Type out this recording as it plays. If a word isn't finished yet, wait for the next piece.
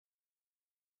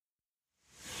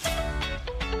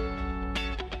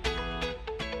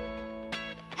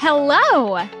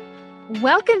Hello!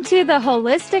 Welcome to the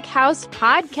Holistic House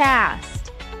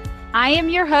Podcast. I am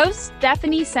your host,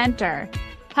 Stephanie Center,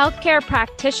 healthcare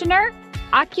practitioner,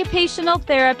 occupational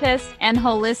therapist, and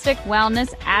holistic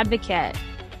wellness advocate.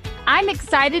 I'm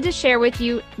excited to share with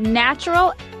you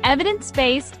natural,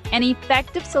 evidence-based, and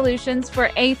effective solutions for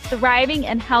a thriving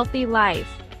and healthy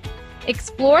life.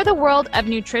 Explore the world of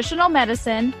nutritional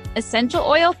medicine, essential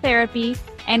oil therapy,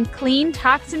 and clean,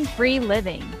 toxin-free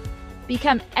living.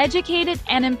 Become educated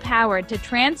and empowered to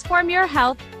transform your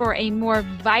health for a more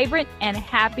vibrant and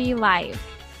happy life.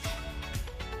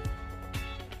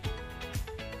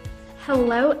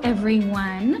 Hello,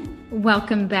 everyone.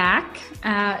 Welcome back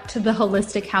to the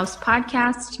Holistic House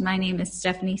Podcast. My name is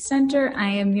Stephanie Center. I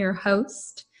am your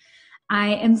host. I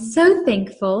am so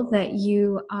thankful that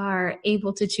you are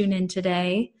able to tune in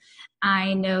today.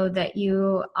 I know that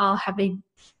you all have a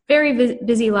very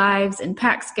busy lives and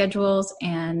packed schedules,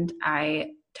 and I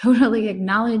totally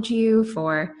acknowledge you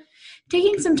for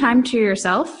taking some time to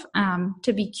yourself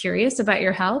to be curious about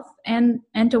your health and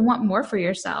to want more for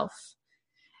yourself.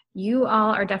 You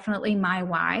all are definitely my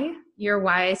why. Your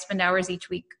why I spend hours each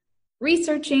week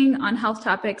researching on health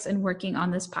topics and working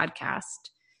on this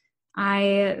podcast.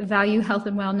 I value health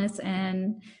and wellness,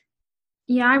 and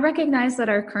I recognize that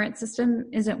our current system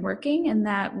isn't working and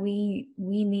that we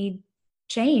need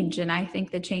change, and I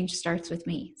think the change starts with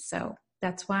me. So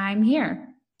that's why I'm here.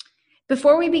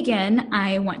 Before we begin,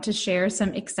 I want to share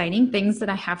some exciting things that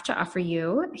I have to offer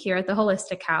you here at the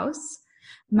Holistic House.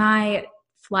 My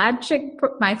flagship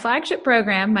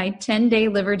program, my 10-day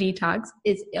liver detox,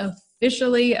 is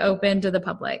officially open to the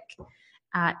public.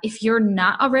 If you're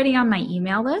not already on my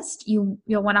email list, you'll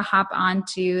want to hop on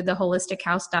to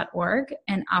theholistichouse.org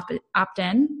and opt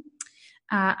in.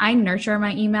 I nurture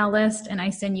my email list and I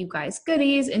send you guys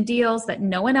goodies and deals that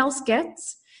no one else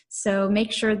gets. So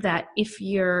make sure that if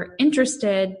you're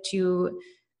interested in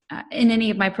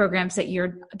any of my programs, that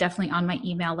you're definitely on my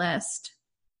email list.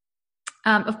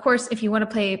 Of course, if you want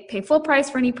to pay full price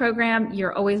for any program,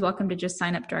 you're always welcome to just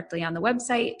sign up directly on the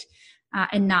website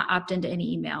and not opt into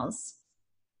any emails.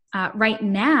 Right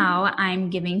now, I'm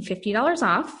giving $50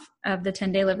 off of the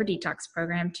 10-day liver detox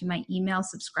program to my email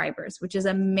subscribers, which is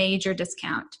a major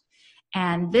discount.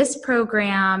 And this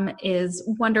program is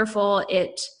wonderful.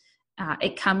 It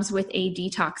comes with a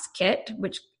detox kit,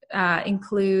 which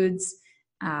includes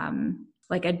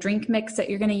like a drink mix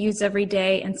that you're going to use every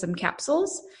day and some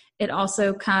capsules. It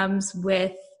also comes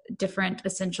with different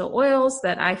essential oils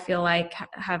that I feel like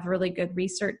have really good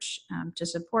research to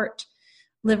support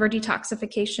liver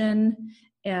detoxification.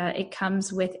 It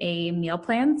comes with a meal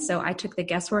plan, so I took the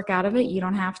guesswork out of it. You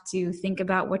don't have to think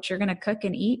about what you're going to cook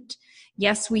and eat.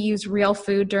 Yes, we use real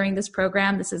food during this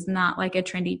program. This is not like a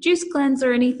trendy juice cleanse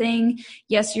or anything.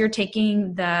 Yes, you're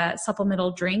taking the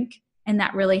supplemental drink, and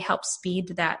that really helps speed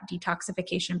that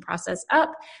detoxification process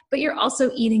up, but you're also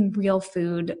eating real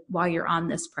food while you're on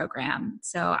this program.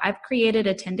 So I've created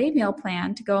a 10-day meal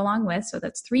plan to go along with, so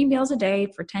that's 3 meals a day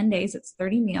for 10 days. It's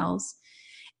 30 meals.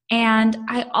 And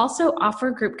I also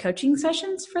offer group coaching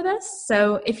sessions for this.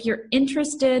 So if you're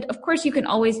interested, of course, you can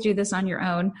always do this on your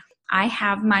own. I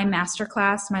have my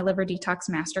masterclass, my liver detox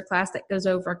masterclass, that goes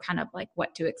over kind of like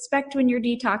what to expect when you're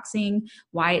detoxing,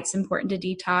 why it's important to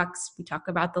detox. We talk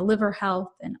about the liver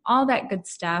health and all that good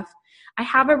stuff. I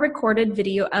have a recorded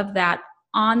video of that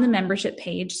on the membership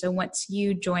page. So once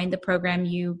you join the program,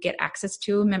 you get access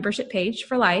to a membership page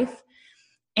for life.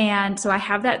 And so I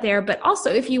have that there, but also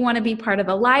if you want to be part of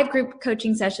a live group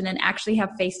coaching session and actually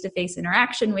have face-to-face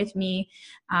interaction with me,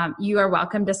 you are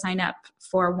welcome to sign up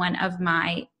for one of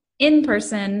my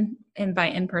in-person, and by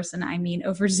in-person, I mean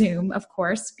over Zoom, of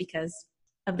course, because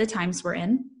of the times we're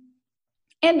in,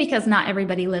 and because not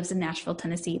everybody lives in Nashville,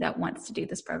 Tennessee that wants to do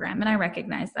this program, and I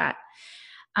recognize that.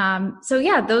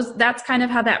 That's kind of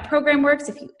how that program works.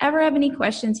 If you ever have any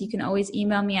questions, you can always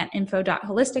email me at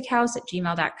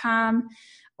info.holistichouse@gmail.com.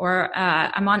 Or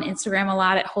I'm on Instagram a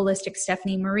lot at Holistic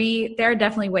Stephanie Marie. There are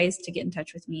definitely ways to get in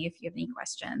touch with me if you have any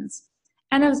questions.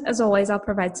 And as always, I'll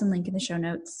provide some links in the show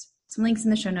notes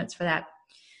for that.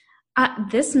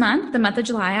 This month, the month of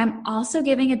July, I'm also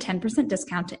giving a 10%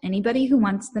 discount to anybody who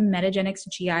wants the Metagenics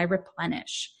GI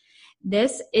Replenish.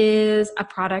 This is a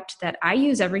product that I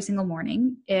use every single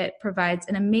morning. It provides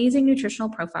an amazing nutritional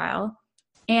profile.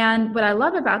 And what I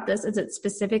love about this is it's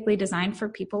specifically designed for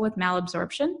people with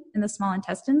malabsorption in the small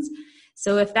intestines.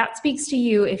 So if that speaks to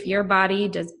you, if you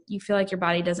feel like your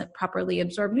body doesn't properly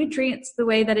absorb nutrients the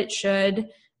way that it should,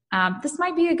 this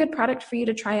might be a good product for you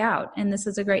to try out. And this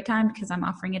is a great time because I'm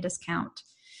offering a discount.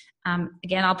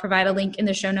 Again, I'll provide a link in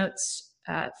the show notes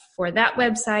for that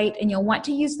website, and you'll want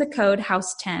to use the code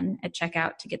HOUSE10 at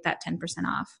checkout to get that 10%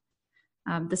 off.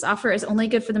 This offer is only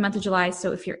good for the month of July,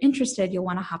 so if you're interested, you'll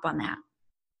want to hop on that.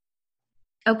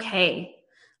 Okay,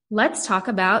 let's talk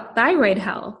about thyroid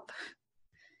health.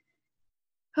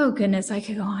 Oh goodness, I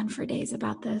could go on for days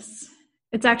about this.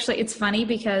 It's funny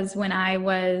because when I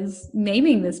was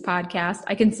naming this podcast,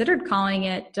 I considered calling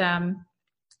it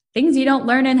Things You Don't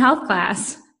Learn in Health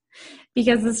Class,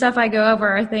 because the stuff I go over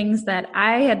are things that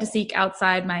I had to seek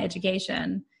outside my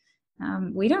education.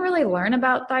 We didn't really learn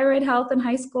about thyroid health in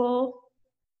high school.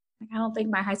 I don't think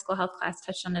my high school health class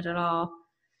touched on it at all.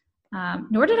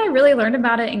 Nor did I really learn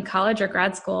about it in college or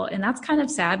grad school. And that's kind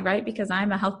of sad, right? Because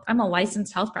I'm a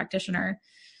licensed health practitioner.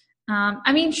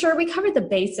 Sure, we covered the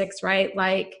basics, right?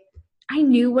 Like I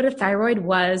knew what a thyroid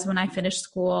was when I finished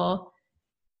school,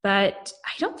 but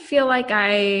I don't feel like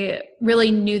I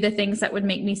really knew the things that would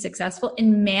make me successful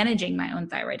in managing my own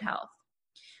thyroid health.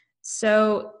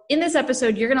 So in this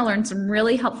episode, you're going to learn some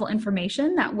really helpful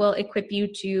information that will equip you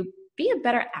to be a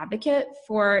better advocate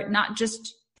for not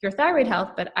just your thyroid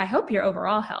health, but I hope your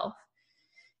overall health.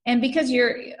 And because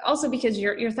your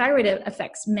thyroid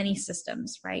affects many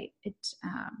systems, right?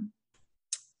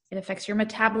 It affects your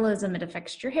metabolism, it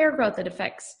affects your hair growth, it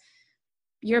affects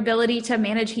your ability to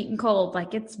manage heat and cold.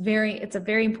 Like it's a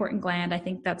very important gland. I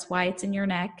think that's why it's in your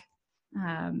neck,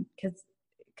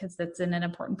 because that's in an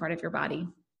important part of your body.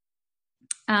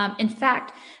 In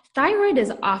fact, thyroid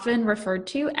is often referred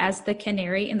to as the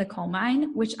canary in the coal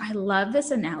mine, which I love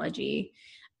this analogy.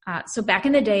 So back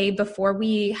in the day, before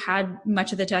we had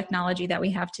much of the technology that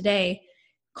we have today,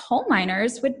 coal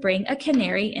miners would bring a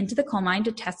canary into the coal mine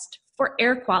to test for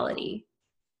air quality.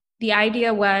 The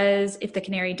idea was if the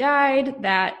canary died,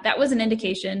 that was an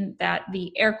indication that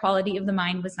the air quality of the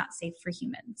mine was not safe for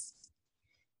humans.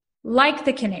 Like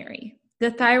the canary,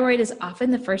 the thyroid is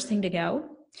often the first thing to go.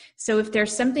 So if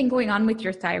there's something going on with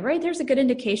your thyroid, there's a good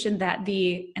indication that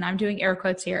and I'm doing air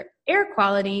quotes here, air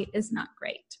quality is not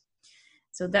great.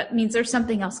 So that means there's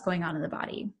something else going on in the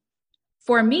body.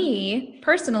 For me,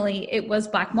 personally, it was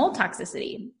black mold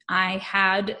toxicity.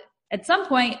 At some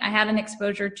point, I had an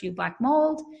exposure to black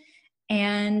mold.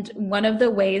 And one of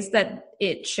the ways that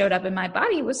it showed up in my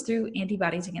body was through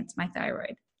antibodies against my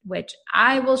thyroid, which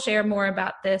I will share more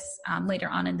about this later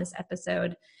on in this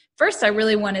episode. First, I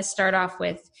really want to start off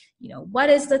with, what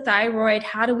is the thyroid?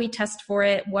 How do we test for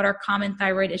it? What are common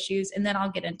thyroid issues? And then I'll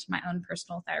get into my own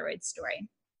personal thyroid story.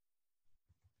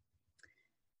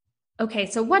 Okay,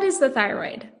 so what is the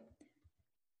thyroid?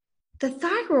 The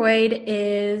thyroid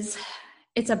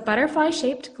it's a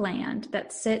butterfly-shaped gland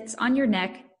that sits on your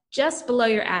neck just below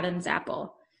your Adam's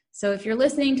apple. So if you're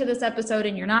listening to this episode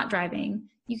and you're not driving,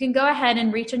 you can go ahead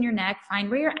and reach on your neck, find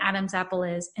where your Adam's apple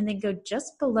is, and then go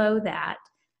just below that.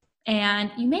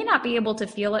 And you may not be able to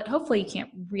feel it. Hopefully you can't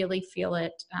really feel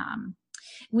it.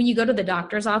 When you go to the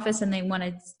doctor's office and they want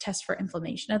to test for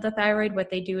inflammation of the thyroid, what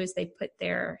they do is they put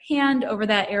their hand over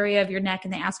that area of your neck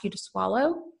and they ask you to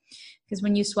swallow. Because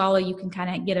when you swallow, you can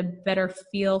kind of get a better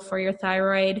feel for your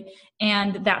thyroid.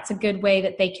 And that's a good way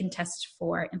that they can test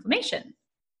for inflammation.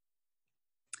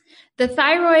 The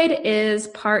thyroid is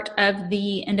part of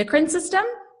the endocrine system.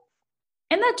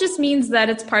 And that just means that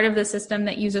it's part of the system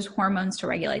that uses hormones to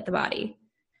regulate the body.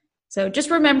 So just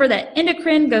remember that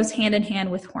endocrine goes hand in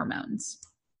hand with hormones.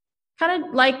 Kind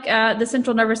of like the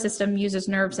central nervous system uses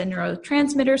nerves and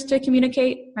neurotransmitters to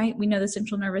communicate, right? We know the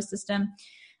central nervous system.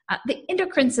 The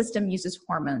endocrine system uses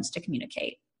hormones to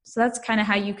communicate. So that's kind of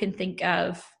how you can think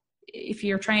of if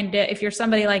you're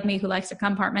somebody like me who likes to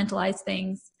compartmentalize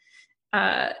things,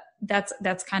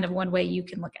 that's kind of one way you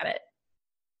can look at it.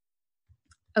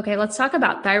 Okay, let's talk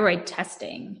about thyroid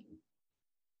testing.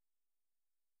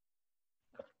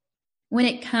 When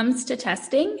it comes to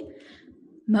testing,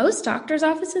 most doctors'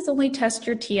 offices only test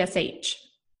your TSH.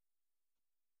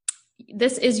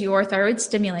 This is your thyroid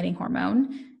stimulating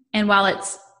hormone. And while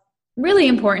it's really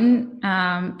important,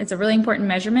 it's a really important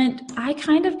measurement, I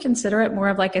kind of consider it more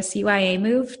of like a CYA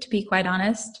move, to be quite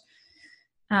honest.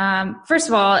 First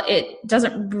of all, it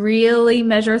doesn't really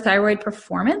measure thyroid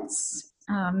performance.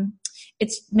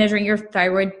 It's measuring your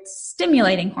thyroid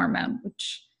stimulating hormone,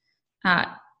 which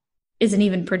isn't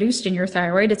even produced in your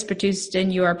thyroid. It's produced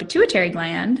in your pituitary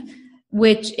gland,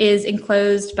 which is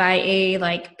enclosed by a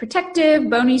protective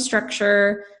bony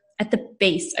structure at the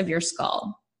base of your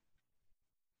skull.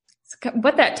 So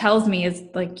what that tells me is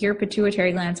your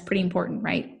pituitary gland is pretty important,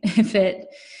 right? If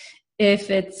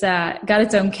it's got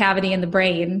its own cavity in the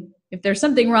brain, if there's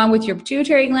something wrong with your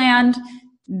pituitary gland,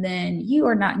 then you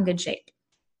are not in good shape.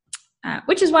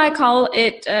 Which is why I call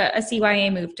it a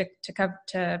CYA move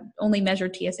to only measure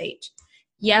TSH.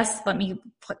 yes, let me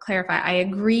clarify. I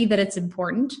agree that it's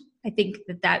important. I think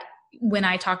that when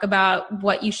I talk about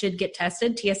what you should get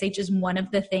tested, TSH is one of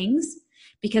the things,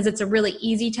 because it's a really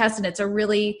easy test, and it's a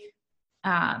really,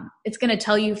 it's going to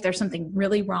tell you if there's something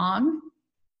really wrong.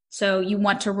 So you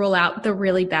want to rule out the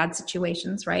really bad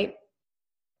situations, right?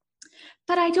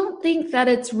 But I don't think that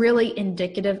it's really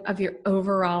indicative of your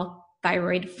overall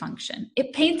thyroid function.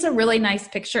 It paints a really nice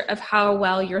picture of how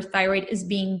well your thyroid is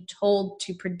being told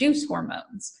to produce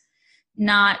hormones,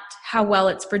 not how well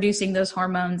it's producing those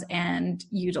hormones and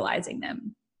utilizing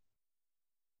them.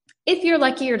 If you're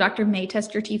lucky, your doctor may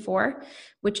test your T4,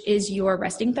 which is your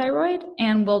resting thyroid,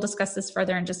 and we'll discuss this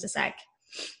further in just a sec.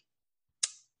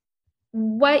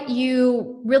 What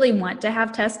you really want to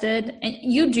have tested, and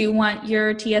you do want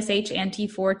your TSH and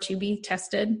T4 to be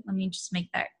tested. Let me just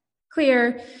make that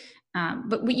clear.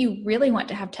 But what you really want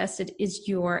to have tested is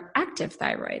your active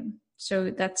thyroid.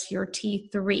 So that's your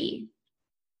T3.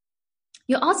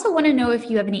 You also want to know if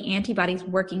you have any antibodies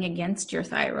working against your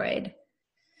thyroid.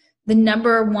 The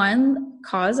number one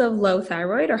cause of low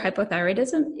thyroid or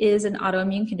hypothyroidism is an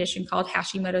autoimmune condition called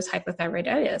Hashimoto's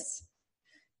hypothyroiditis,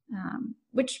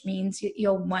 which means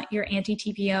you'll want your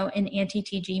anti-TPO and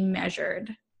anti-TG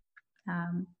measured.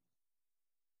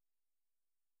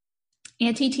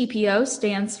 Anti-TPO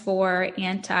stands for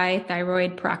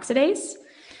anti-thyroid peroxidase.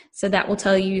 So that will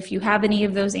tell you if you have any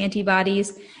of those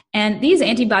antibodies. And these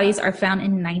antibodies are found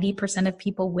in 90% of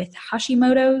people with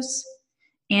Hashimoto's.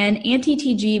 And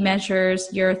anti-TG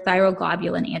measures your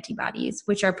thyroglobulin antibodies,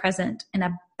 which are present in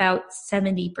about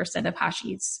 70% of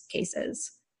Hashi's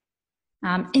cases.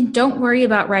 And don't worry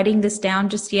about writing this down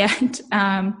just yet.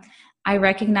 I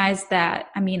recognize that,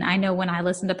 I know when I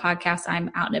listen to podcasts, I'm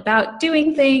out and about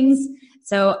doing things.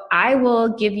 So I will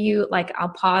give you, I'll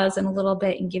pause in a little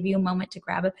bit and give you a moment to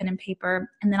grab a pen and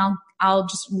paper, and then I'll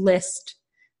just list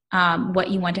what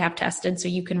you want to have tested so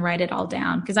you can write it all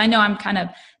down. Because I know I'm kind of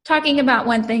talking about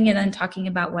one thing and then talking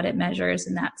about what it measures,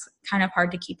 and that's kind of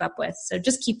hard to keep up with. So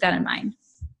just keep that in mind.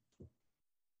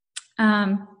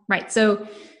 Right, so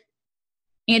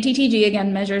anti-TG,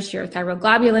 again, measures your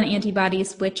thyroglobulin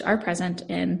antibodies, which are present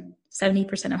in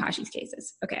 70% of Hashi's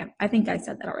cases. Okay, I think I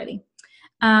said that already.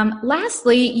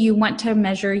 Lastly, you want to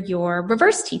measure your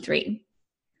reverse T3.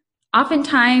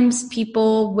 Oftentimes,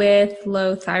 people with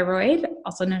low thyroid,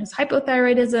 also known as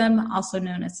hypothyroidism, also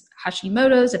known as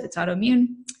Hashimoto's if it's autoimmune,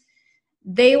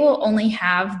 they will only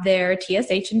have their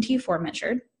TSH and T4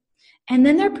 measured, and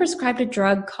then they're prescribed a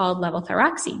drug called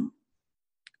levothyroxine,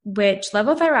 which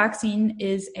levothyroxine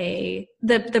is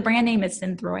the brand name is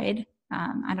Synthroid.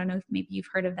 I don't know if maybe you've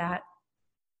heard of that.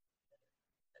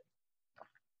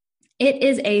 It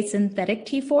is a synthetic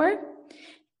T4.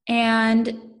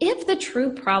 And if the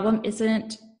true problem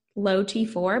isn't low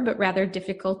T4, but rather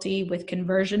difficulty with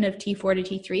conversion of T4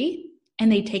 to T3,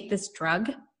 and they take this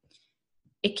drug,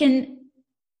 it can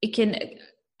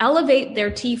elevate their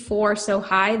T4 so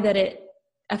high that it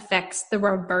affects the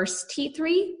reverse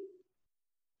T3.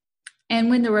 And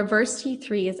when the reverse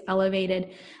T3 is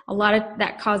elevated, a lot of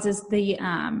that causes the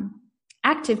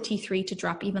active T3 to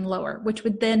drop even lower, which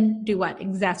would then do what?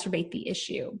 Exacerbate the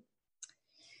issue.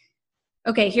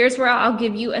 Okay, here's where I'll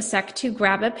give you a sec to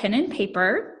grab a pen and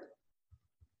paper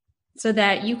so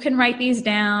that you can write these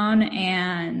down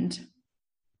and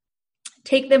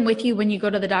take them with you when you go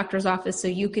to the doctor's office, so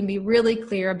you can be really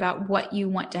clear about what you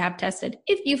want to have tested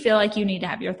if you feel like you need to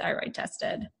have your thyroid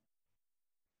tested.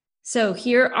 So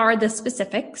here are the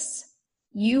specifics.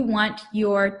 You want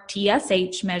your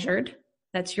TSH measured.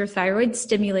 That's your thyroid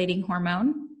stimulating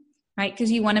hormone, right?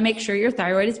 Because you want to make sure your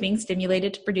thyroid is being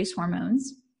stimulated to produce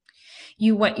hormones.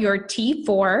 You want your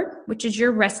T4, which is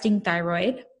your resting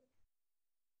thyroid.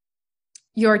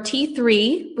 Your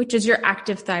T3, which is your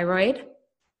active thyroid.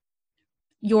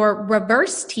 Your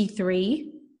reverse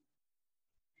T3.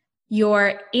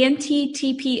 Your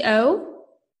anti-TPO.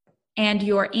 And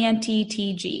your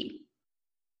anti-TG.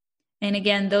 And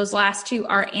again, those last two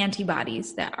are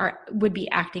antibodies that would be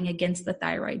acting against the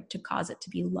thyroid to cause it to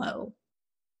be low.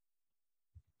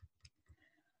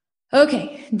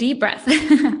 Okay, deep breath.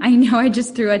 I know I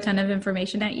just threw a ton of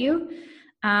information at you.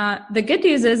 The good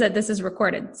news is that this is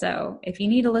recorded. So if you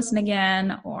need to listen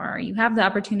again, or you have the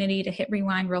opportunity to hit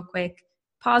rewind real quick,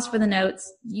 pause for the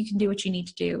notes, you can do what you need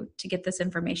to do to get this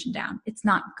information down. It's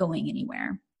not going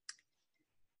anywhere.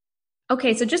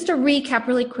 Okay, so just to recap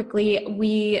really quickly,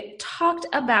 we talked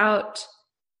about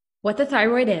what the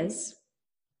thyroid is.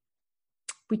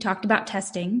 We talked about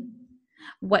testing,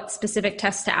 what specific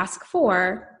tests to ask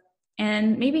for,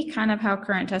 and maybe kind of how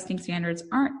current testing standards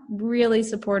aren't really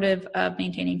supportive of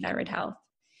maintaining thyroid health.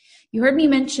 You heard me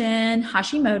mention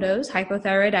Hashimoto's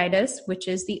hypothyroiditis, which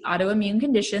is the autoimmune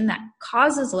condition that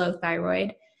causes low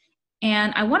thyroid.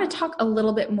 And I want to talk a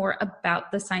little bit more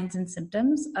about the signs and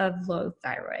symptoms of low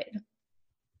thyroid.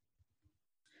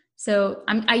 So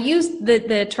I use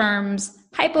the terms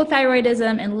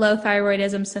hypothyroidism and low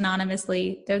thyroidism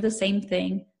synonymously. They're the same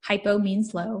thing. Hypo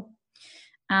means low.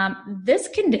 This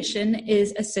condition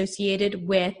is associated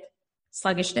with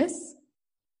sluggishness.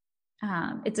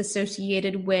 It's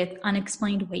associated with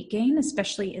unexplained weight gain,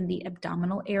 especially in the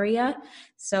abdominal area.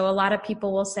 So a lot of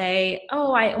people will say,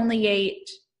 oh, I only ate,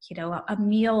 a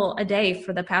meal a day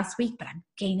for the past week, but I'm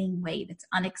gaining weight. It's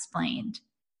unexplained.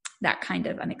 That kind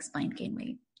of unexplained gain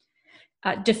weight.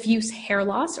 Diffuse hair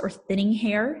loss or thinning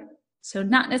hair. So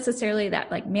not necessarily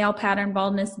that like male pattern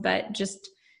baldness, but just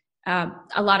a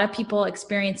lot of people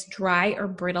experience dry or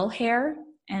brittle hair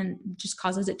and just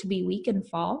causes it to be weak and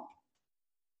fall.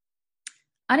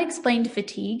 Unexplained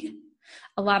fatigue.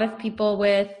 A lot of people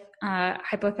with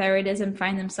hypothyroidism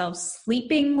find themselves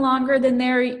sleeping longer than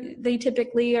they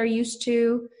typically are used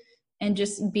to, and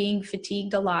just being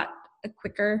fatigued a lot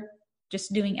quicker,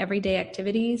 just doing everyday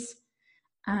activities.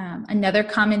 Another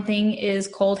common thing is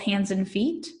cold hands and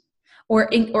feet,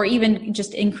 or even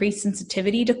just increased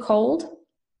sensitivity to cold.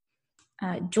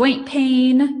 Joint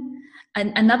pain.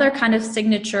 Another kind of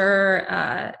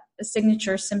signature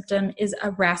symptom is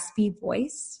a raspy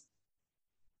voice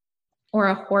or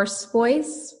a hoarse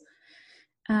voice,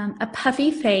 a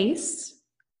puffy face,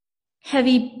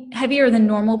 heavier than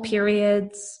normal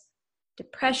periods,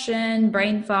 depression,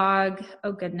 brain fog.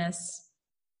 Oh goodness.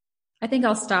 I think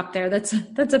I'll stop there. That's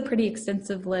a pretty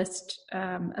extensive list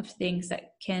of things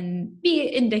that can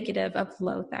be indicative of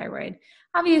low thyroid.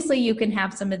 Obviously, you can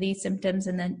have some of these symptoms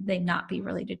and then they not be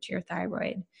related to your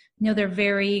thyroid. They're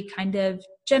very kind of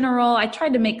general. I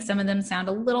tried to make some of them sound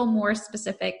a little more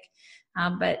specific,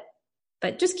 but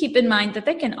just keep in mind that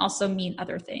they can also mean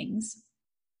other things.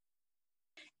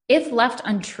 If left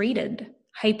untreated,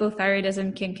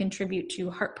 hypothyroidism can contribute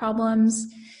to heart problems.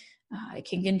 It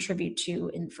can contribute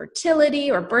to infertility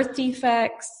or birth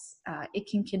defects. It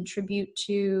can contribute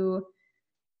to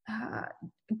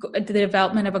the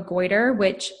development of a goiter,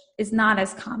 which is not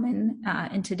as common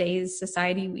in today's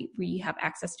society. We have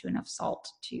access to enough salt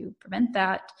to prevent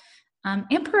that.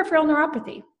 And peripheral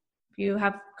neuropathy. If you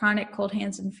have chronic cold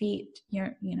hands and feet,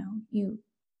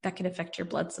 that can affect your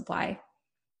blood supply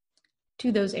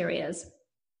to those areas.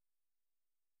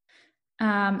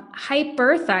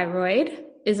 Hyperthyroid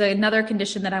is another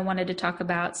condition that I wanted to talk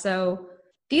about. So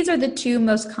these are the two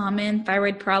most common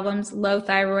thyroid problems: low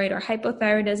thyroid or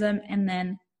hypothyroidism, and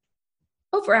then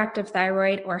overactive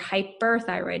thyroid or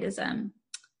hyperthyroidism.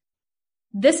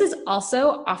 This is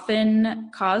also often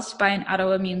caused by an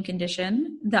autoimmune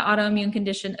condition. The autoimmune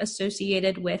condition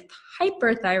associated with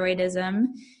hyperthyroidism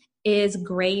is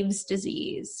Graves'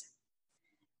 disease.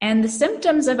 And the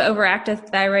symptoms of overactive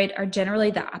thyroid are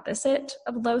generally the opposite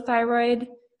of low thyroid.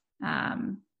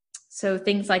 So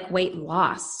things like weight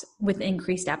loss with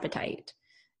increased appetite,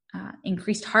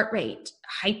 increased heart rate,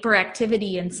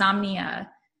 hyperactivity, insomnia,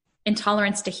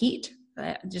 intolerance to heat,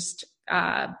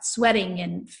 sweating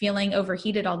and feeling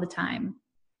overheated all the time,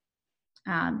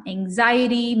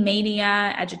 anxiety,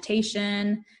 mania,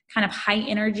 agitation, kind of high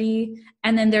energy.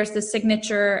 And then there's the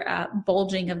signature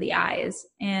bulging of the eyes.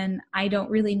 And I don't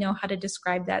really know how to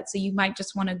describe that. So you might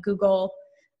just want to Google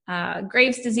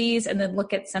Graves' disease and then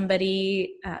look at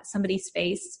somebody's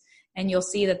face, and you'll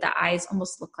see that the eyes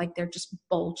almost look like they're just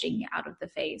bulging out of the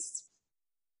face.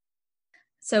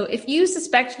 So if you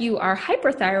suspect you are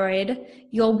hyperthyroid,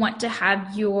 you'll want to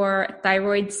have your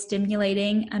thyroid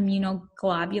stimulating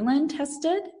immunoglobulin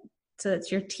tested. So that's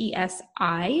your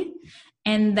TSI,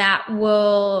 and that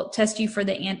will test you for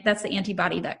that's the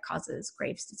antibody that causes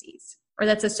Graves' disease, or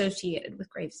that's associated with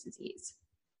Graves' disease.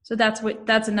 So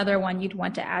that's another one you'd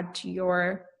want to add to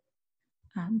your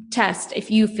test if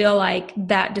you feel like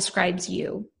that describes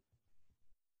you.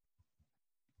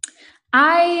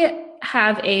 I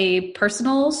have a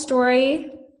personal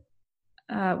story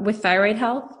with thyroid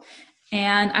health,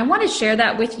 and I want to share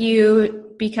that with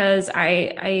you because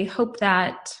I hope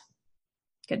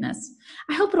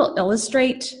it'll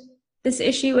illustrate this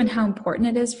issue and how important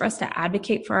it is for us to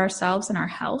advocate for ourselves and our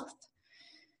health.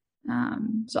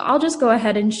 So I'll just go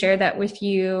ahead and share that with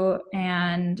you.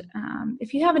 And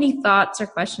if you have any thoughts or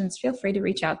questions, feel free to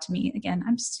reach out to me. Again,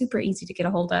 I'm super easy to get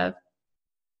a hold of.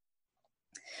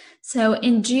 So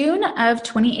in June of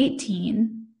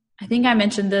 2018, I think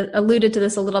I alluded to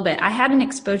this a little bit. I had an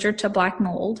exposure to black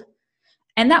mold,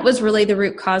 and that was really the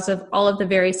root cause of all of the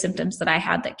various symptoms that I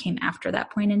had that came after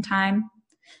that point in time.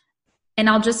 And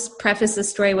I'll just preface the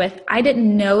story with, I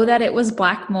didn't know that it was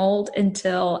black mold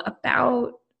until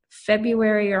about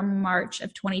February or March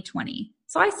of 2020.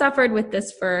 So I suffered with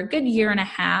this for a good year and a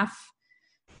half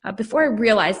before I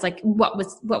realized like what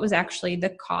was actually the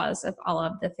cause of all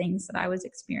of the things that I was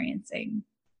experiencing.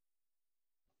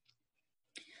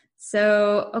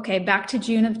 So, okay, back to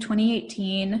June of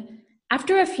 2018.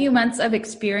 After a few months of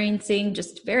experiencing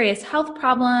just various health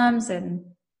problems and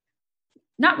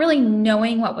not really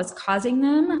knowing what was causing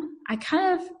them, I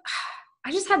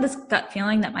just had this gut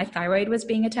feeling that my thyroid was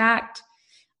being attacked.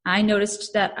 I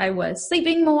noticed that I was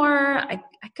sleeping more. I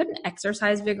couldn't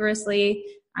exercise vigorously.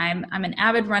 I'm an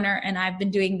avid runner, and I've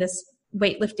been doing this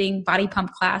weightlifting body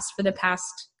pump class for the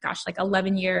past,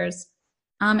 11 years.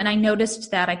 And I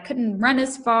noticed that I couldn't run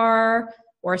as far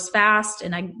or as fast,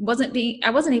 and I wasn't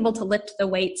able to lift the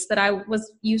weights that I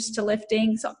was used to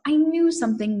lifting. So I knew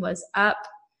something was up.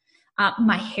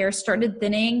 My hair started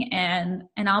thinning, and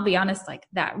I'll be honest, like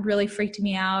that really freaked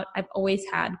me out. I've always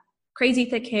had crazy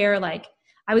thick hair. Like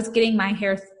I was getting my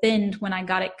hair thinned when I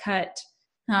got it cut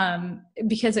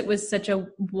because it was such a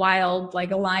wild, like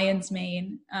a lion's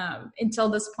mane until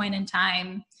this point in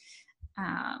time.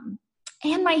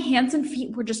 And my hands and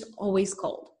feet were just always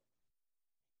cold.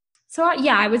 So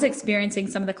I was experiencing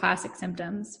some of the classic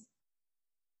symptoms.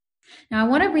 Now I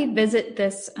want to revisit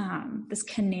this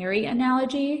canary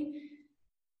analogy.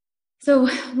 So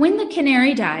when the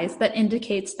canary dies, that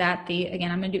indicates that again,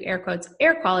 I'm going to do air quotes,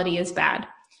 air quality is bad.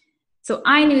 So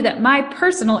I knew that my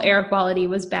personal air quality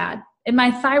was bad, and my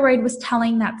thyroid was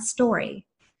telling that story.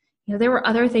 There were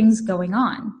other things going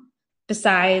on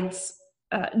besides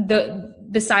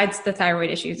the thyroid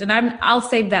issues. And I'll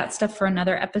save that stuff for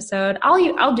another episode.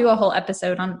 I'll do a whole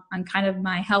episode on kind of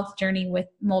my health journey with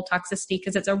mold toxicity,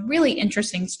 because it's a really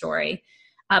interesting story.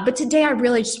 But today I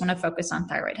really just want to focus on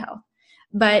thyroid health.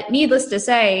 But needless to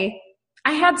say,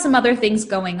 I had some other things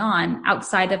going on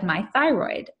outside of my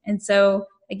thyroid. And so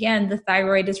again, the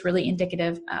thyroid is really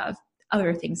indicative of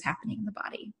other things happening in the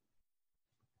body.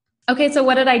 Okay, so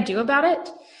what did I do about it?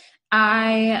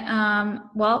 I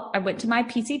went to my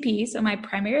PCP, so my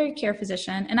primary care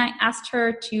physician, and I asked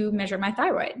her to measure my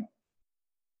thyroid.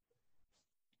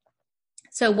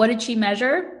 So what did she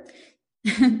measure?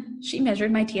 She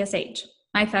measured my TSH,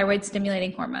 my thyroid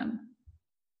stimulating hormone.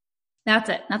 That's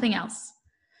it, nothing else.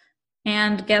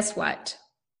 And guess what?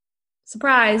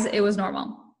 Surprise, it was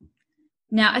normal.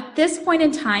 Now, at this point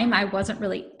in time, I wasn't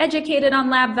really educated on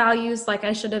lab values like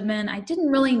I should have been. I didn't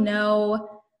really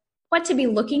know what to be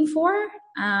looking for,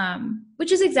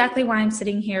 which is exactly why I'm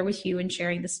sitting here with you and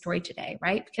sharing this story today,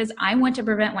 right? Because I want to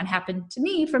prevent what happened to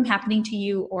me from happening to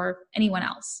you or anyone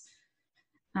else.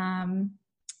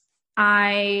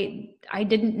 I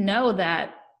didn't know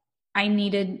that I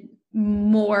needed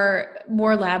more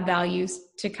lab values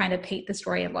to kind of paint the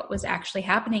story of what was actually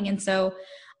happening. And so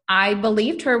I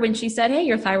believed her when she said, hey,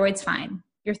 your thyroid's fine.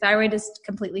 Your thyroid is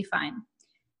completely fine.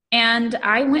 And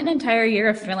I went an entire year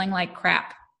of feeling like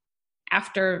crap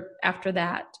after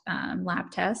that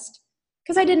lab test,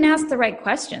 because I didn't ask the right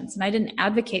questions and I didn't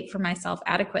advocate for myself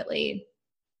adequately.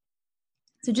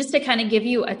 So just to kind of give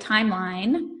you a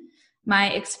timeline,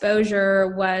 my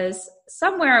exposure was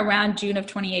somewhere around June of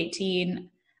 2018.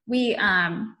 We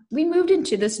moved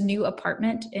into this new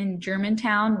apartment in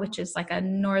Germantown, which is like a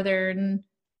northern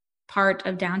part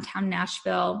of downtown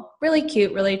Nashville. Really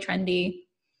cute, really trendy.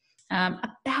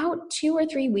 About 2 or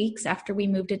 3 weeks after we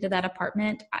moved into that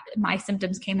apartment, my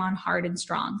symptoms came on hard and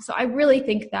strong. So I really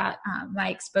think that my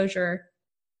exposure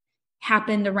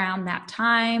happened around that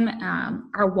time.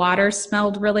 Our water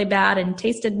smelled really bad and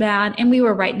tasted bad, and we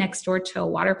were right next door to a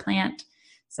water plant.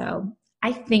 So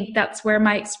I think that's where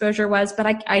my exposure was, but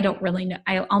I don't really know.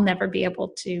 I'll never be able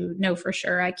to know for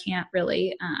sure. I can't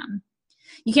really,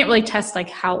 you can't really test like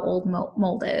how old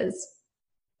mold is.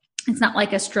 It's not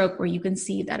like a stroke where you can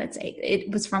see that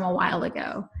it was from a while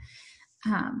ago.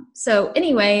 So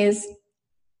anyways,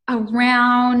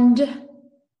 around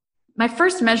my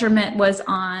first measurement was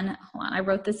on, hold on, I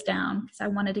wrote this down because I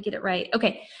wanted to get it right.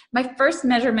 Okay. My first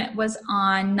measurement was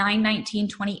on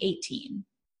 9/19/2018.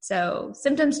 So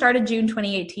symptoms started June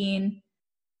 2018,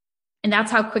 and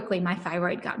that's how quickly my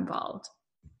thyroid got involved.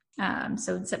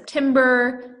 So in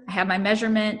September, I had my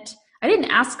measurement. I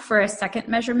didn't ask for a second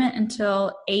measurement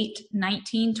until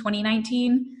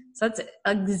 8/19/2019. So that's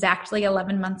exactly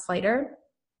 11 months later.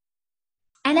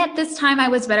 And at this time, I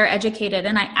was better educated,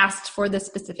 and I asked for the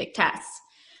specific tests.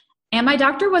 And my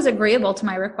doctor was agreeable to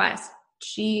my request.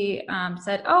 She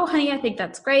said, "Oh, honey, I think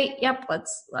that's great. Yep,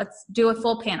 let's do a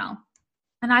full panel."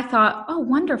 And I thought, "Oh,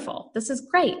 wonderful. This is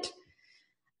great."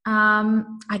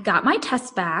 I got my tests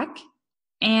back,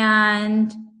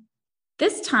 and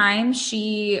This time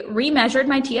she remeasured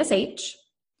my TSH.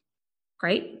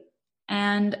 Great.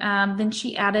 And then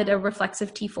she added a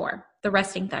reflexive T4, the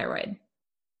resting thyroid.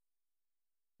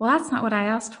 Well, that's not what I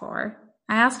asked for.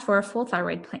 I asked for a full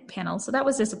thyroid panel, so that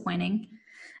was disappointing.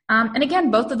 And again,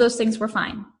 both of those things were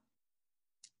fine.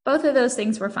 Both of those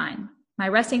things were fine. My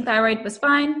resting thyroid was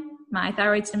fine. My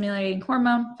thyroid stimulating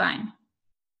hormone, fine.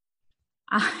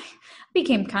 I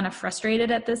became kind of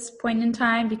frustrated at this point in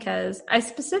time because I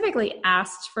specifically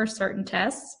asked for certain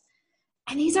tests,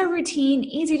 and these are routine,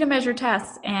 easy to measure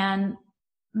tests. And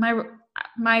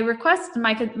my requests,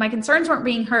 my concerns weren't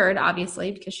being heard,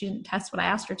 obviously, because she didn't test what I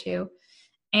asked her to.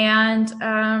 And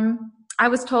I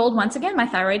was told once again my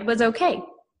thyroid was okay.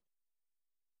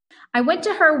 I went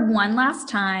to her one last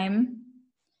time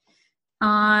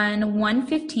on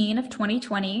 1/15 of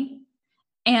 2020,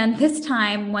 and this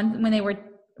time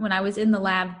when I was in the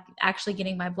lab actually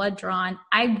getting my blood drawn,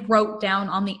 I wrote down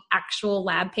on the actual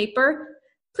lab paper,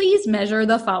 please measure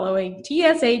the following: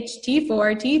 TSH,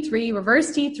 T4, T3,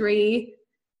 reverse T3,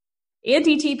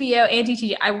 anti-TPO,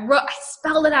 anti-TG. I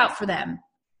spelled it out for them.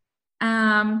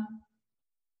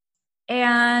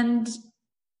 And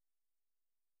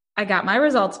I got my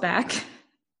results back.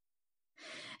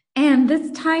 And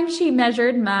this time she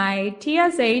measured my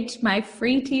TSH, my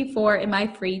free T4, and my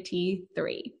free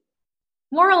T3.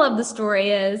 Moral of the story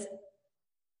is,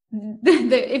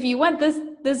 if you want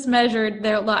this measured,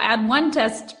 they'll add one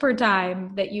test per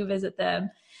time that you visit them.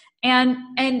 And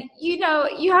you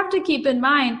have to keep in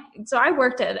mind, so I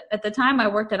worked at the time I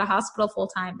worked at a hospital full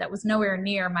time that was nowhere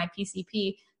near my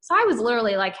PCP. So I was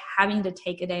literally like having to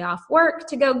take a day off work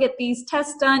to go get these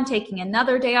tests done, taking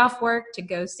another day off work to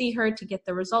go see her to get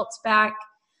the results back.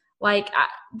 Like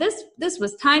this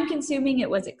was time consuming.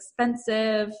 It was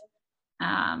expensive.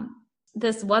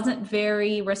 This wasn't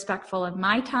very respectful of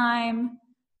my time.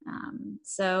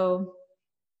 So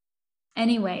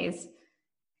anyways,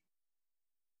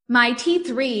 my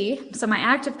T3, so my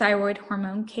active thyroid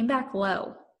hormone, came back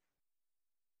low.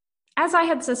 As I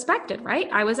had suspected, right?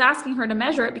 I was asking her to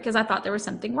measure it because I thought there was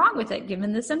something wrong with it,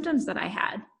 given the symptoms that I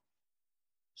had.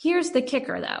 Here's the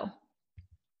kicker, though.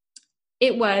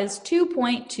 It was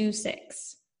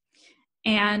 2.26.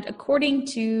 And according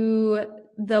to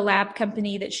the lab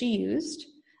company that she used,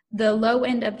 the low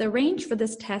end of the range for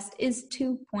this test is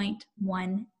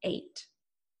 2.18.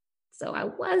 So I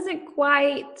wasn't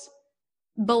quite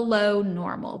below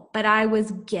normal, but I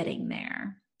was getting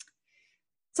there.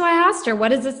 So I asked her, what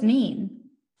does this mean?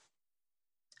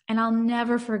 And I'll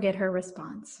never forget her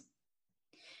response.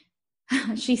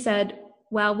 She said,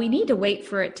 well, we need to wait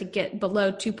for it to get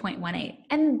below 2.18,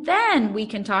 and then we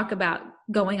can talk about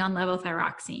going on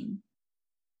levothyroxine.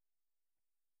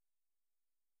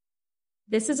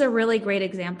 This is a really great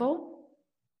example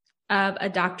of a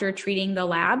doctor treating the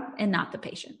lab and not the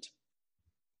patient.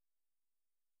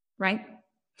 Right?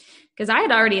 Because I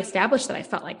had already established that I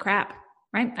felt like crap.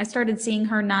 Right? I started seeing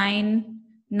her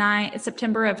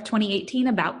September of 2018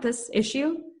 about this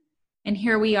issue. And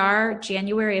here we are,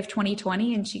 January of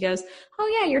 2020. And she goes,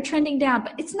 oh yeah, you're trending down,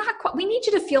 but it's not quite, we need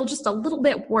you to feel just a little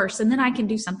bit worse. And then I can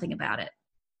do something about it.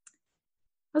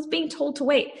 I was being told to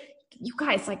wait. You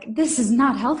guys, like, this is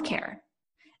not healthcare.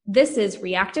 This is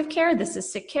reactive care. This is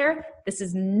sick care. This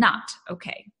is not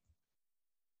okay.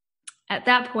 At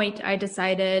that point, I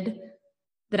decided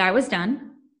that I was done.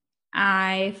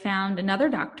 I found another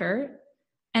doctor.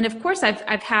 And of course,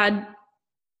 I've had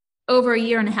over a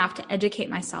year and a half to educate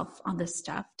myself on this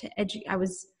stuff.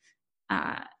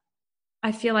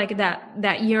 I feel like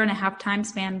that year and a half time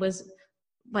span was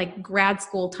like grad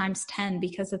school times 10,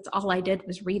 because that's all I did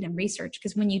was read and research.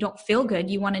 Because when you don't feel good,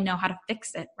 you want to know how to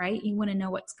fix it, right? You want to know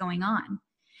what's going on.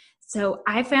 So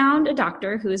I found a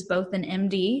doctor who is both an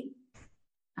MD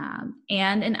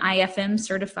and an IFM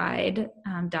certified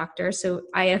doctor. So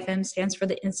IFM stands for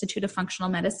the Institute of Functional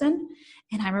Medicine.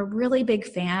 And I'm a really big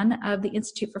fan of the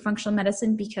Institute for Functional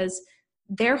Medicine because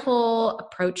their whole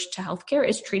approach to healthcare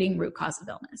is treating root cause of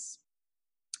illness.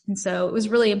 And so it was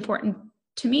really important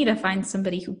to me to find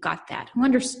somebody who got that, who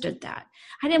understood that.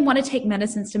 I didn't want to take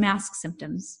medicines to mask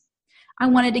symptoms. I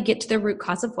wanted to get to the root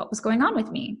cause of what was going on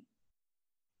with me.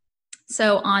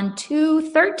 So on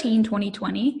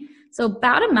 2/13/2020, so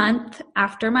about a month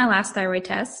after my last thyroid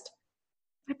test,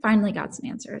 I finally got some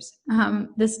answers.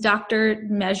 This doctor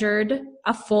measured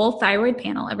a full thyroid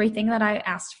panel, everything that I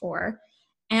asked for.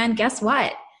 And guess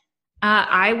what?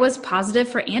 I was positive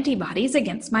for antibodies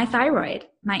against my thyroid.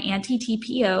 My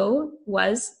anti-TPO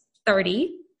was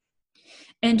 30.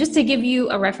 And just to give you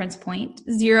a reference point,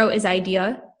 0 is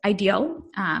ideal.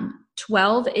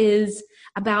 12 is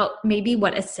about maybe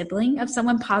what a sibling of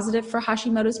someone positive for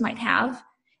Hashimoto's might have.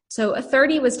 So a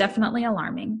 30 was definitely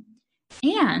alarming.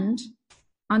 And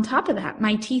on top of that,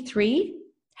 my T3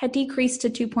 had decreased to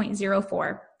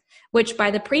 2.04, which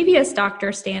by the previous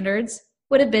doctor standards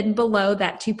would have been below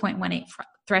that 2.18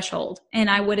 threshold, and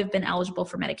I would have been eligible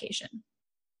for medication.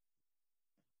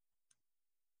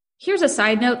 Here's a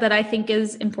side note that I think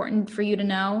is important for you to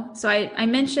know. So I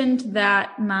mentioned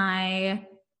that my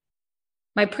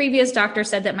previous doctor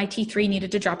said that my T3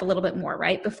 needed to drop a little bit more,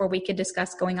 right, before we could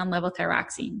discuss going on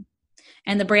levothyroxine.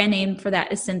 And the brand name for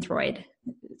that is Synthroid.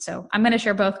 So I'm going to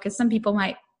share both because some people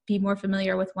might be more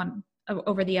familiar with one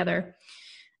over the other.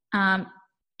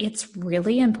 It's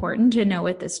really important to know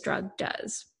what this drug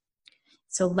does.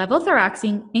 So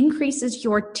levothyroxine increases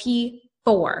your T4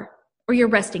 or your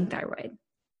resting thyroid.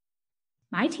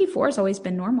 My T4 has always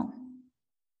been normal.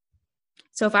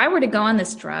 So if I were to go on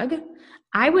this drug,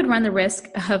 I would run the risk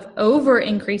of over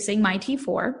increasing my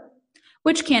T4,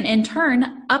 which can in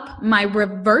turn up my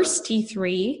reverse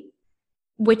T3,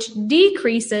 which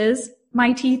decreases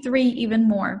my T3 even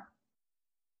more.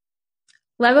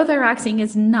 Levothyroxine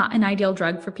is not an ideal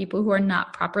drug for people who are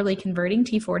not properly converting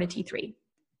T4 to T3,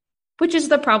 which is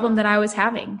the problem that I was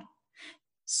having.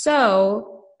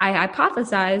 So I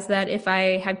hypothesized that if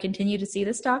I had continued to see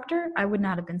this doctor, I would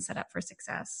not have been set up for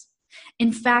success.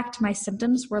 In fact, my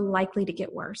symptoms were likely to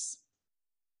get worse.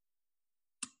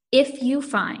 If you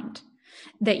find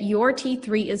that your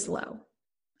T3 is low,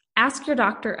 ask your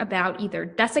doctor about either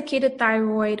desiccated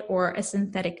thyroid or a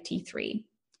synthetic T3.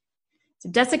 So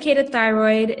desiccated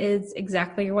thyroid is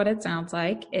exactly what it sounds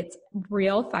like. It's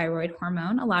real thyroid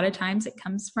hormone. A lot of times it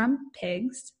comes from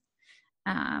pigs.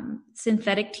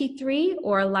 Synthetic T3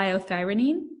 or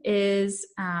liothyronine is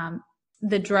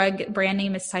the drug brand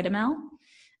name is Cytomel.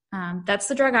 That's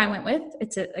the drug I went with.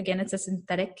 It's a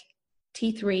synthetic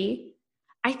T3.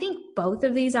 I think both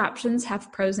of these options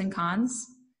have pros and cons.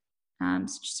 So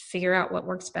just figure out what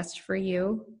works best for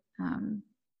you.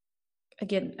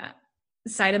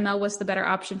 Cytomel was the better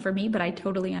option for me, but I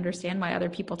totally understand why other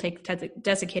people take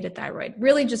desiccated thyroid.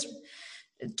 Really just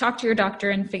talk to your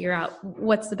doctor and figure out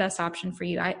what's the best option for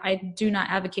you. I do not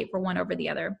advocate for one over the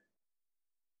other.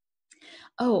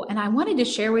 Oh, and I wanted to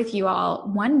share with you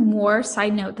all one more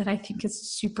side note that I think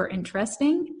is super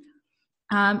interesting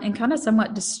and kind of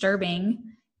somewhat disturbing.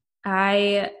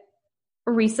 I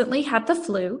recently had the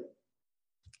flu,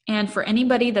 and for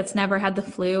anybody that's never had the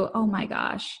flu, oh my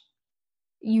gosh,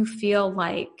 you feel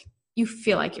like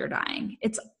you're dying.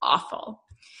 It's awful.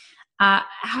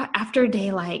 After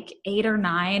day like 8 or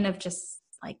 9 of just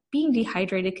like being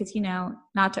dehydrated, because,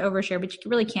 not to overshare, but you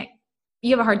really can't,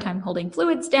 you have a hard time holding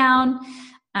fluids down.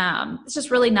 It's just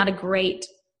really not a great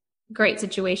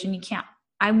situation.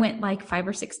 I went like 5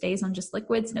 or 6 days on just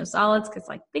liquids, no solids, because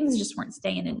like things just weren't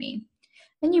staying in me.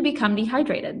 Then you become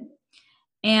dehydrated.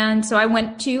 And so I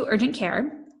went to urgent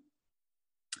care,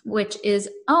 which is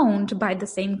owned by the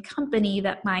same company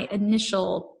that my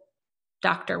initial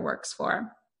doctor works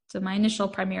for. So my initial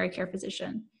primary care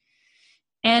physician.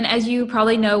 And as you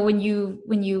probably know, when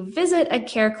you visit a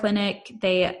care clinic,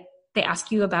 they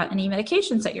ask you about any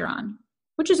medications that you're on,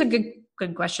 which is a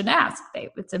good question to ask.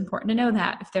 It's important to know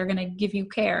that if they're going to give you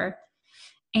care.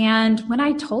 And when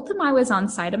I told them I was on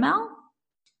Cytomel,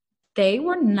 they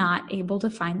were not able to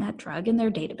find that drug in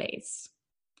their database.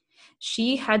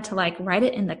 She had to like write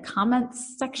it in the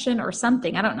comments section or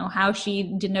something. I don't know how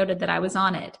she denoted that I was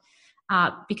on it.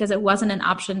 Because it wasn't an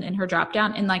option in her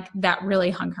dropdown, and like that really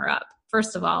hung her up.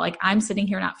 First of all, like I'm sitting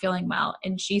here not feeling well,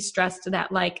 and she stressed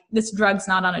that like this drug's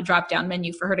not on a drop-down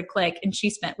menu for her to click, and she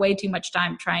spent way too much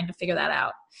time trying to figure that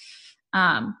out.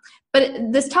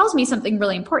 But this tells me something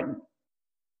really important,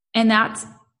 and that's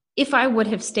if I would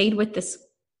have stayed with this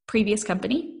previous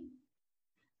company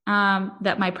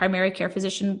that my primary care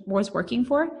physician was working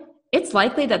for, it's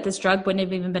likely that this drug wouldn't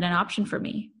have even been an option for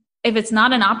me. If it's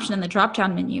not an option in the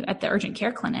drop-down menu at the urgent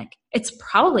care clinic, it's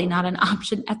probably not an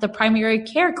option at the primary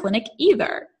care clinic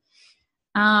either.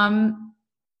 And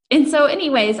so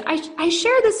anyways, I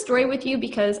share this story with you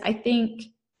because I think,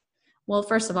 well,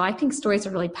 first of all, I think stories are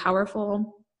really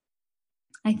powerful.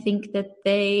 I think that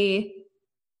they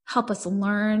help us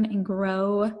learn and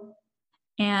grow.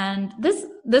 And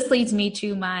this leads me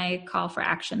to my call for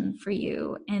action for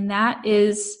you, and that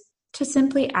is to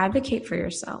simply advocate for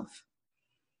yourself.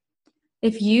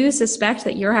 If you suspect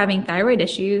that you're having thyroid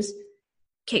issues,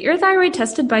 get your thyroid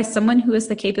tested by someone who has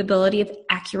the capability of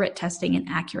accurate testing and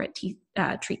accurate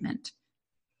treatment.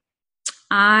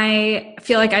 I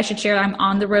feel like I should share I'm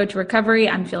on the road to recovery.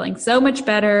 I'm feeling so much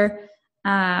better.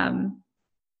 I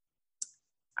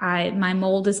My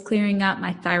mold is clearing up.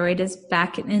 My thyroid is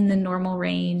back in the normal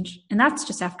range. And that's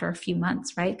just after a few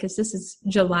months, right? Because this is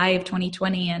July of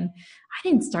 2020, and I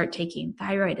didn't start taking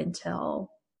thyroid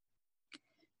until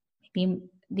maybe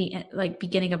the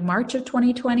beginning of March of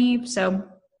 2020. So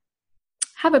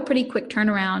have a pretty quick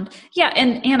turnaround. Yeah.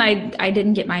 And I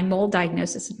didn't get my mold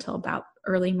diagnosis until about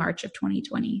early March of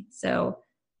 2020. So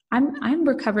I'm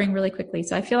recovering really quickly.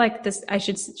 So I feel like I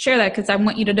should share that because I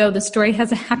want you to know the story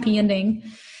has a happy ending.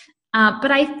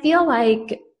 But I feel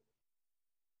like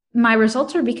my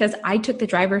results are because I took the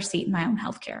driver's seat in my own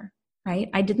healthcare, right?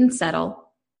 I didn't settle.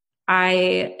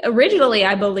 Originally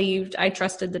I believed I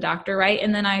trusted the doctor, right?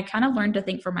 And then I kind of learned to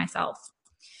think for myself.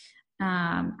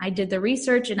 I did the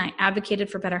research and I advocated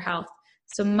for better health.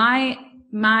 So my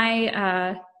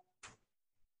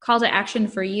call to action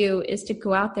for you is to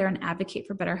go out there and advocate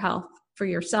for better health for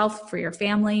yourself, for your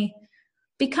family,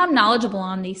 become knowledgeable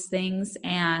on these things.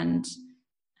 And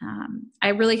I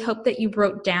really hope that you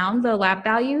wrote down the lab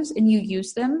values and you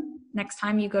use them next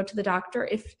time you go to the doctor.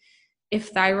 If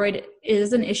thyroid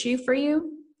is an issue for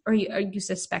you or you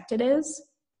suspect it is.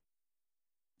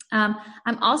 I'm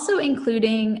also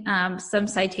including some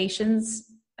citations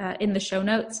in the show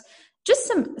notes,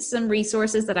 just some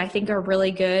resources that I think are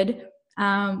really good.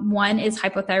 One is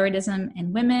hypothyroidism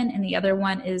in women, and the other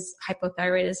one is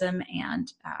hypothyroidism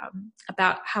and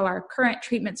about how our current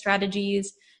treatment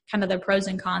strategies, kind of the pros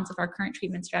and cons of our current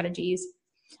treatment strategies.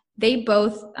 They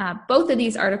both of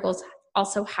these articles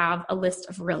also have a list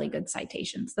of really good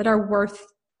citations that are worth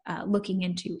looking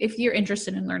into if you're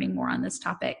interested in learning more on this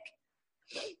topic.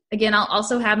 Again, I'll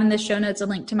also have in the show notes a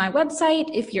link to my website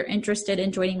if you're interested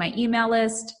in joining my email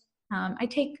list.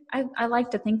 I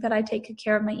like to think that I take good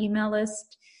care of my email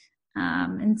list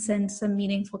and send some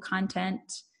meaningful content,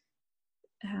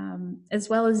 as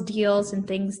well as deals and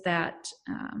things that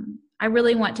I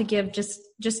really want to give just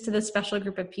to the special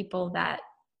group of people that,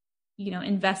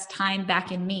 invest time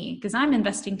back in me, because I'm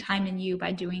investing time in you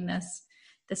by doing this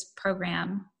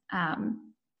program.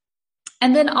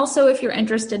 And then also, if you're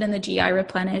interested in the GI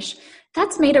Replenish,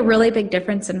 that's made a really big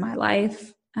difference in my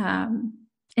life.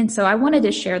 And so I wanted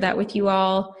to share that with you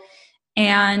all.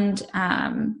 And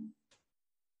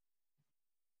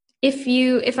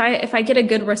if I get a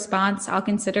good response, I'll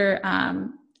consider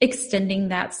extending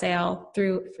that sale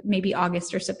through maybe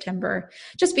August or September,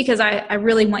 just because I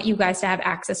really want you guys to have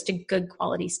access to good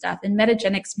quality stuff. And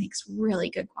Metagenics makes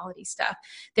really good quality stuff.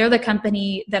 They're the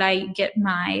company that I get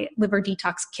my liver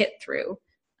detox kit through.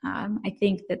 I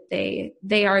think that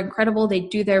they are incredible. They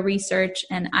do their research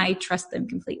and I trust them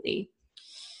completely.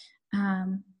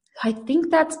 I think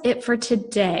that's it for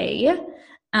today.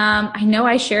 I know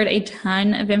I shared a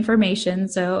ton of information.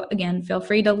 So again, feel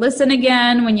free to listen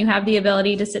again when you have the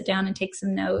ability to sit down and take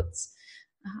some notes.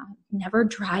 Never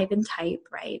drive and type,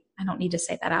 right? I don't need to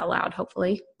say that out loud,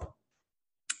 hopefully.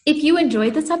 If you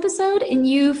enjoyed this episode and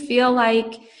you feel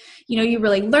like, you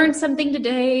really learned something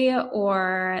today,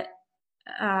 or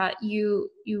you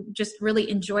just really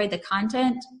enjoyed the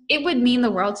content, it would mean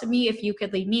the world to me if you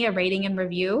could leave me a rating and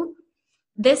review.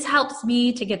 This helps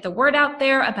me to get the word out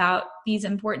there about these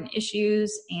important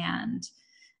issues. And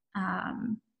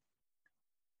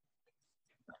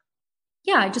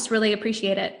I just really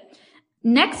appreciate it.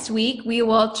 Next week, we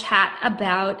will chat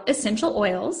about essential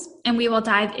oils, and we will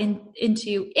dive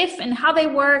into if and how they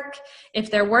work,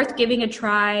 if they're worth giving a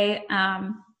try.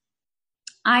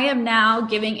 I am now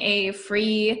giving a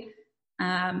free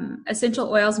essential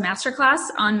oils masterclass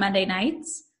on Monday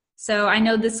nights. So I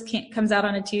know this comes out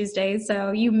on a Tuesday,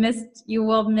 so you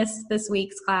will miss this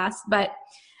week's class. But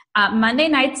Monday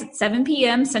nights at 7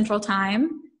 p.m. Central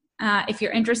Time. If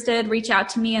you're interested, reach out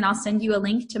to me and I'll send you a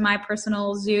link to my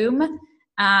personal Zoom.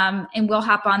 And we'll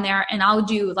hop on there and I'll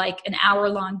do like an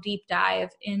hour-long deep dive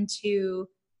into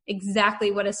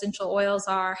exactly what essential oils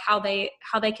are, how they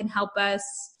can help us.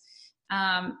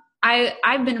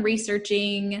 I've been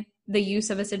researching the use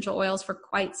of essential oils for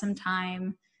quite some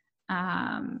time.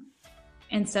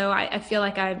 And so I feel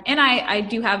like I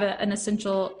do have an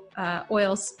essential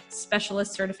oils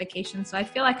specialist certification. So I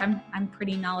feel like I'm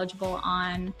pretty knowledgeable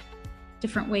on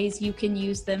different ways you can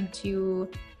use them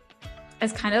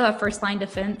as kind of a first line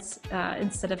defense,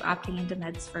 instead of opting into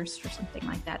meds first or something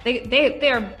like that.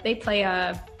 They play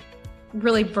a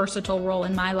really versatile role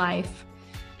in my life.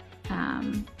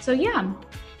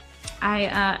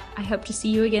 I hope to see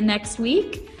you again next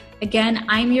week. Again,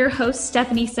 I'm your host,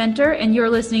 Stephanie Center, and you're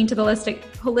listening to the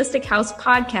Holistic House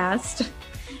podcast.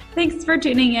 Thanks for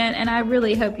tuning in, and I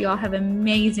really hope you all have an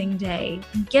amazing day.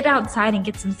 Get outside and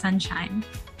get some sunshine.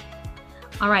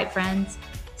 All right, friends.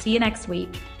 See you next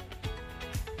week.